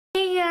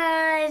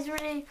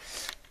Emily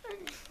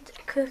and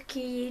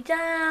Cookie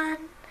Dan,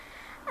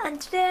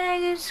 and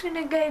today I'm just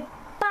gonna go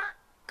back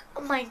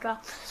on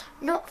Minecraft.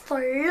 Not for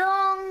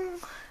long.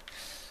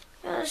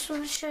 I just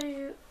want to show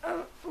you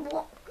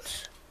what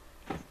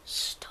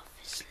stuff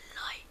is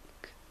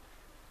like.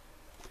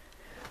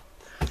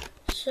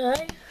 So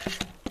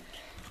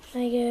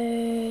I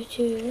go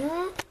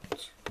to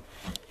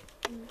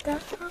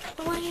that out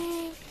the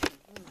way.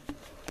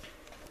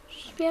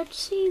 Should be able to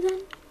see them.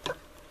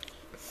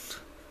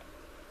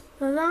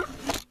 Like that.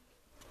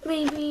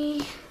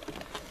 Maybe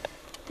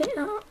bit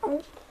that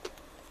out.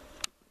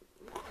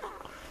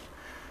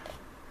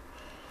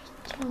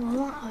 So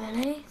that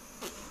really.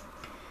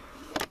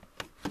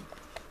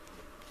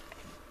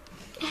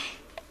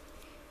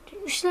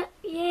 Didn't you slap?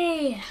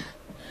 Yeah.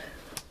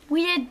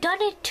 We had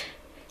done it.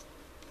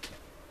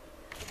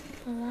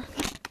 Like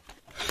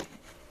that.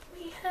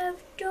 We have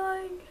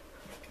done.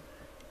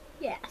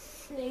 Yeah,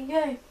 there you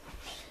go.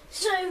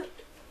 So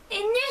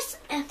in this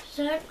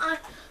episode I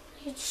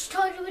just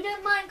told you we did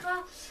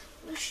Minecraft.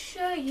 I'll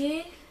show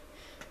you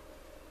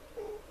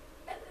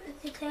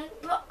everything,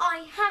 but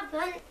I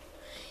haven't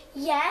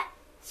yet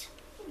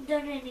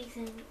done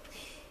anything.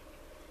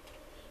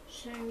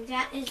 So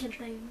that is a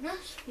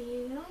bonus for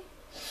you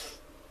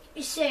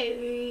guys. So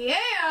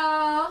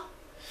yeah.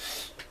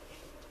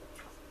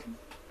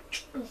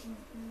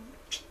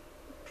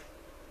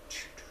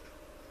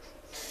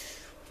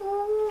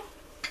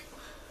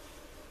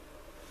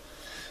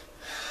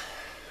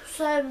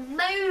 So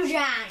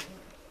Mojang.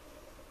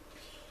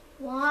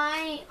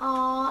 Why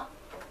are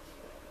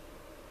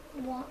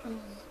what? I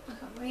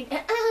can't read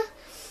it.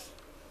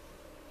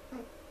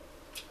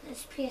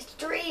 It's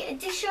PS3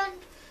 edition,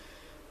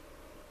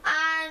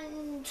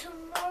 and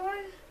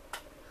tomorrow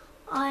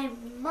I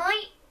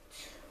might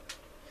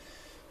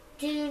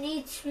do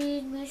Need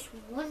Speed Most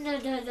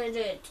Wanted.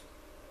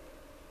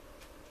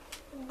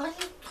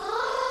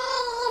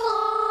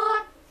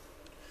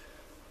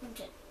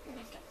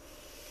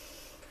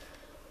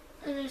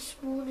 And this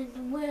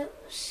morning we're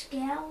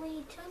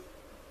skeleton.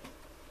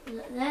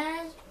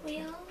 There we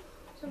are,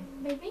 some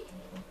baby.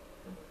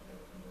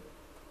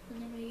 And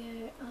then we go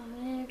over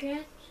there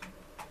again.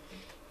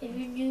 If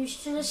you're new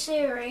to the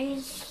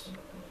series,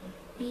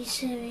 these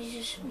series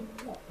just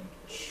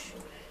watch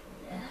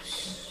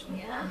this,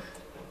 yeah.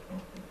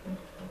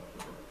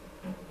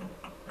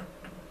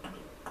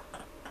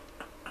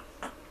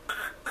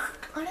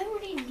 I don't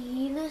really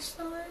need this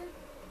though.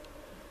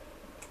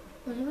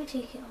 Well, let me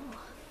take it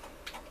off.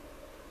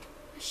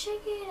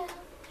 Shake it up,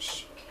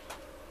 shake it up.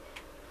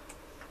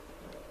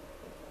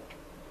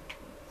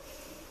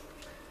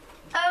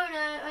 Oh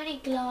no, I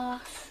need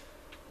glass.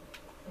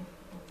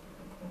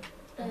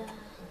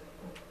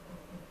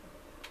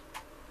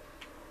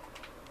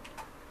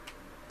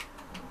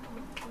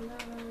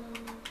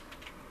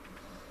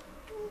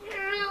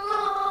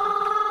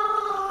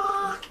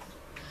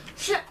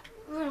 Shit,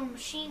 little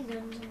machine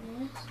guns in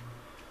this. So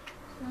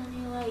then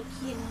you like,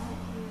 you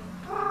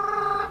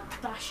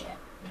bash it.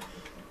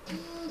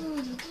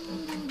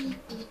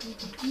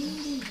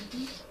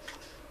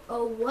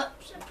 Oh,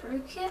 whoops, I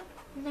broke it.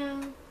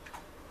 No.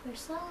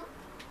 Where's that?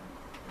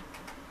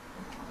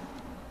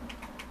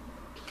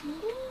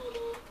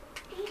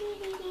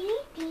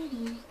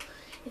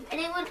 If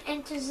anyone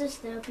enters this,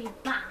 they'll be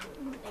banned,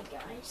 won't they,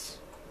 guys?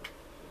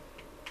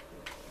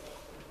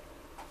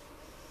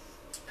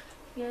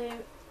 Yeah,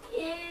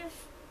 if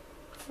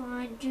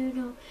I do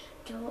not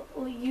do,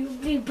 or you'll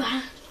be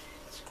banned.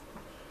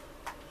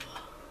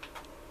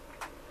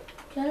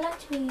 I like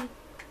to be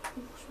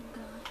awesome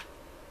guy.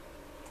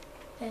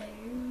 Oh,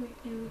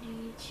 no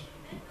need.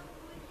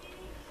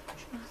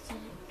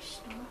 Dramatic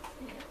stuff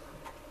here.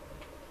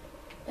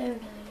 Oh no.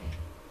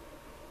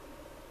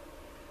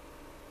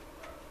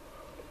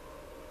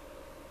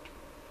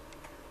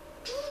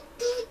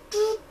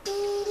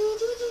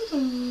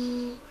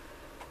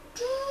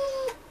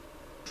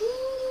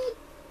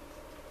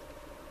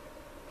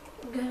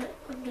 Go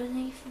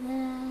underneath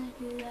there,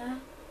 do that.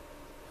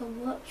 Oh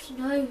whoops,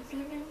 no.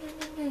 We're gonna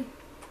go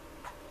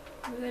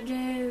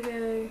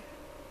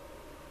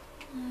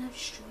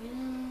destroy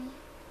that.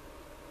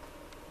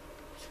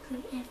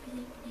 Basically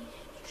everything needs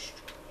to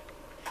destroy.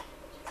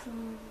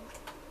 From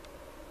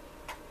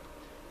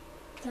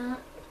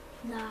that.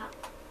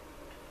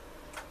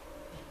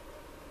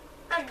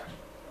 I know.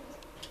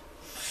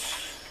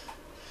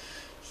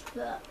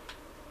 But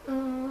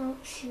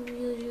should we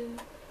do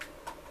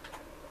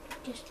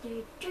just do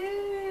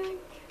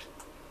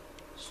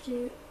let's do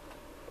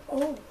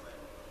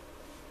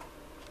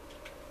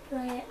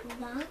like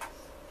that.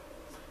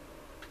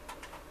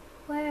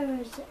 Where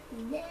is it?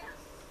 There.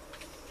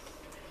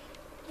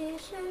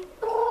 This is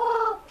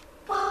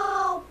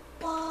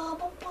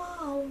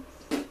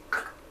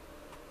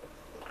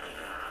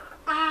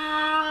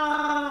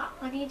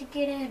I need to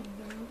get in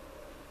now.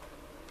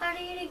 I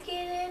need to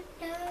get in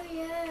now,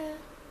 yeah.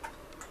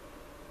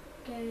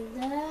 Go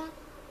there.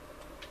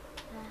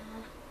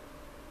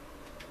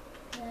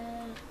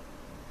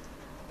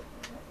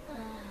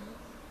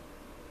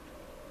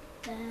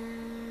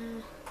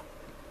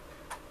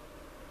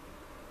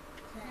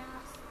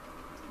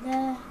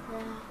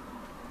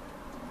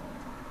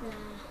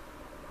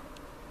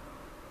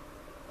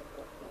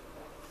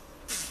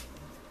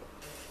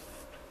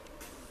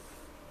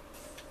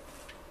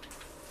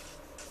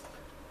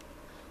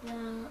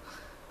 that.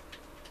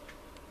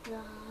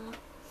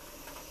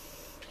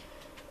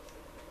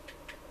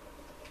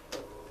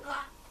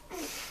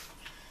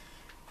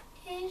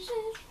 Is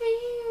it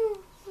real?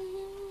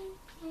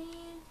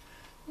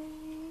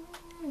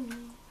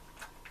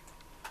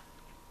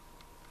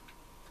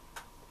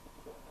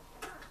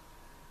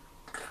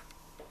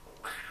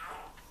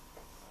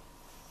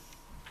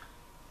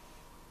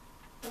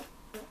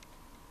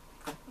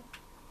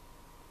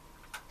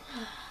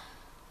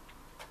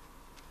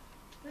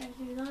 Let's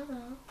do that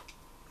now.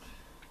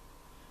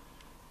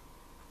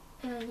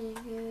 And then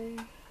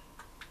go.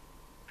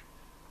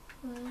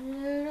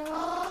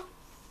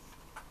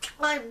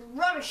 I'm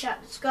rubbish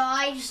at this,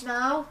 guys,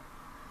 now.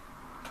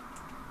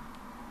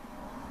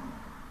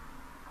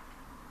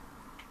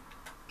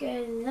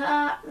 Go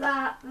that.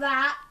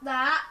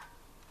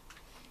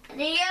 And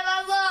the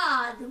yellow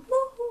one.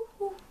 Woo.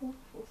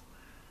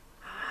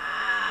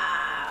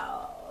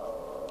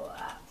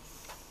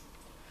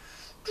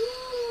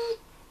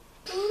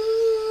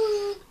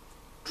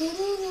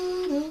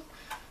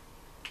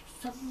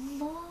 Some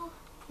more.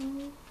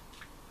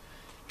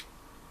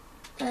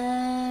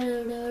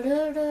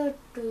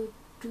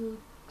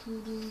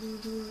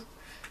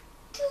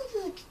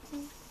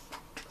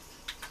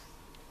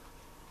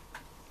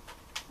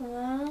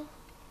 Well,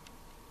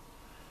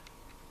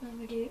 let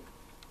me do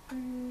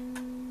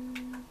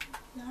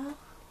that.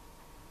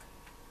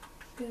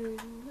 Do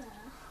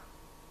that.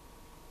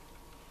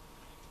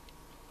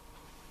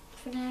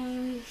 For now,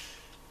 let's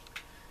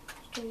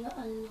do that a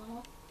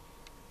lot.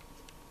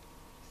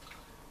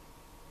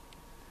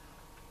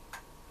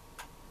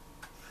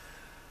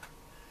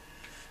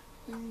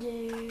 And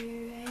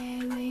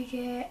here we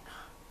get.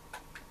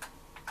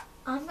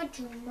 I'm a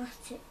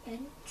dramatic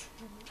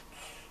entrance.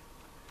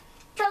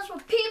 That's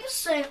what people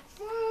say.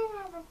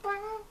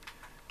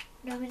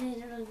 No, we need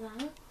it like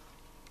that.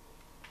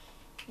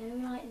 No,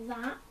 like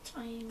that, I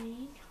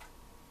mean.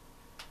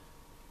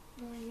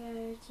 Then we go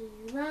to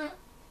that.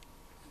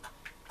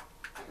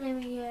 Then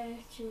we go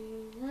to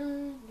that.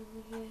 Then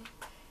we go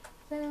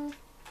there.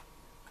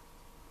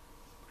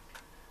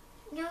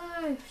 No,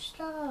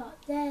 start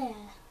there.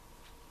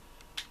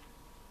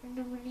 And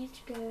then we need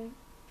to go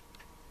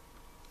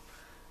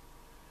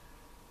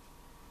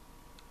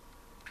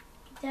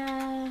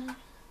there.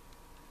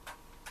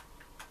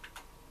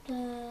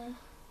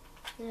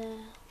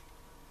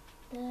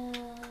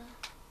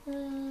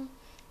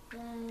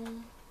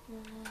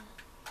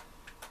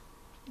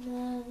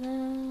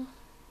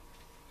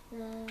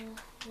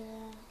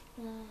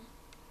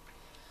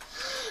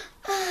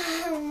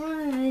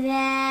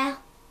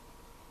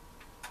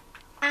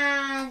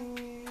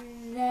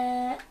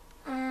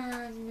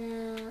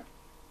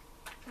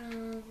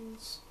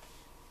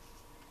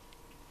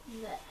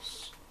 This.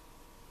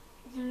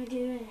 Now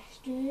do this.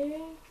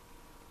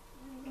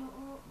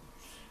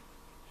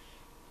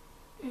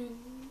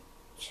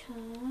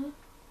 Enter.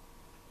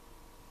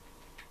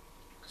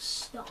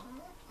 Start.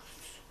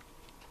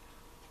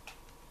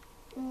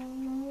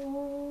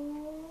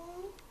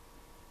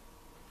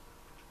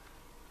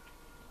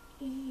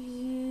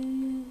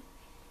 You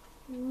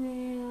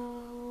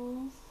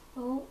will.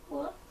 Oh,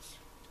 what?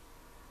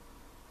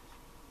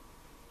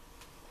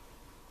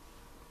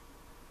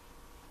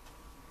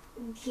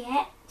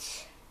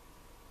 Get.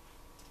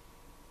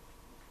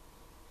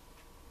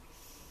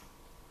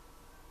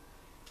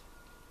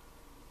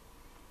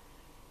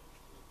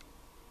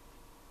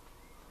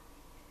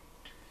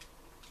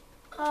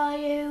 Are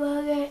you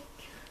okay?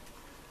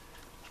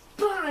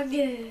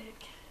 Bonded.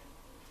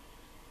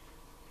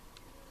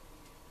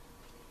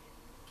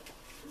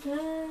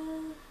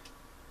 Then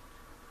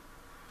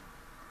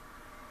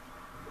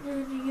you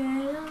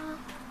go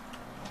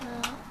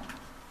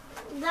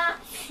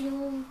that's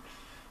your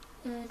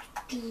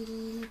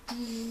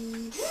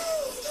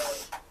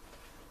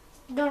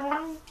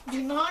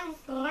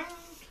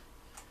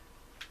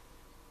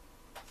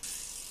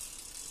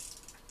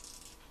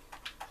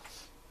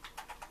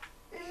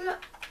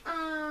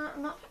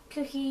not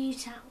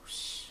Cookie's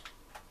house.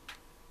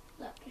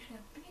 That is a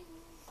bing.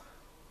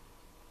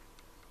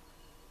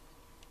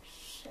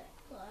 Set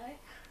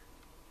like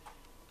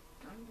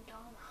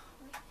down.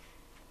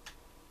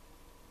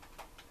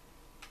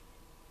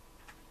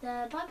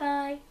 There, bye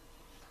bye.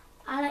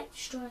 I like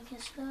destroying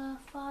his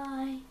stuff.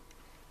 Bye.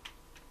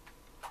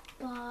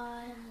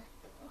 Bye.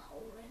 Put a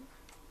hole in.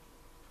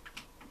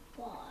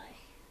 Bye.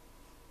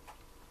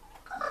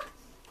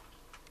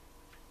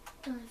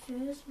 My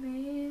first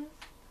move.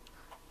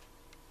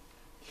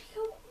 Look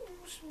how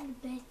awesome the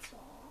beds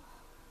are.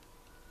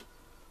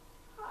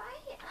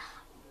 Right.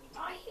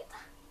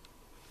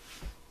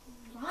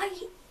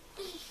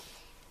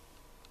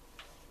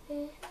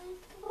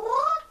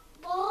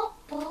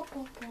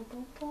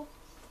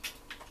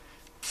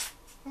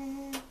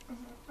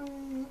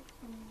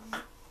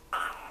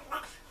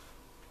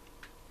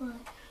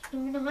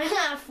 Right,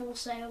 not full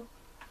sale.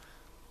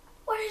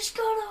 What is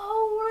got a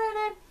hole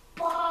in it?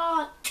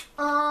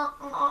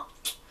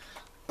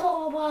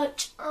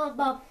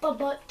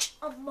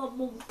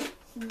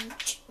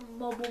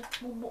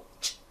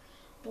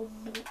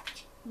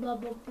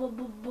 Bubble,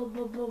 bubble,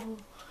 bubble, bubble.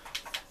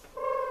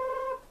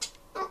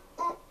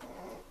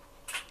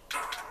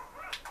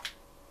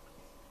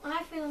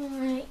 I feel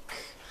like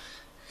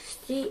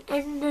the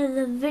end of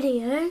the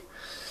video,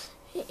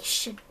 it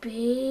should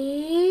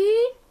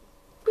be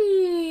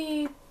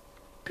beep,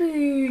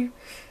 beep.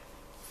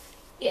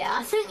 Yeah,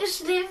 I think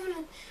this is the end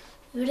of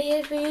the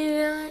video for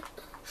you guys.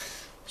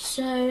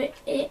 So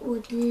it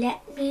would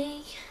let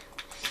me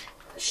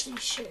actually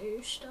show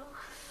you stuff.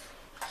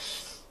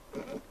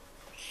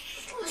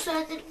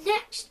 So the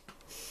next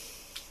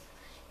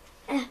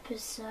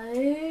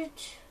episode,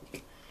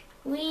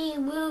 we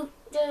will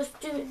just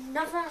do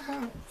another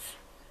house.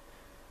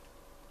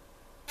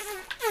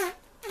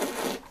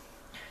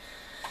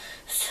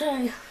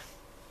 So,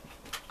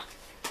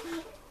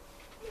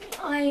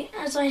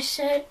 as I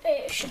said,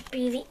 it should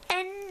be the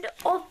end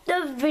of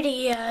the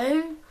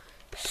video.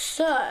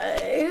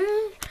 So,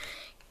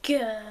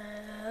 good.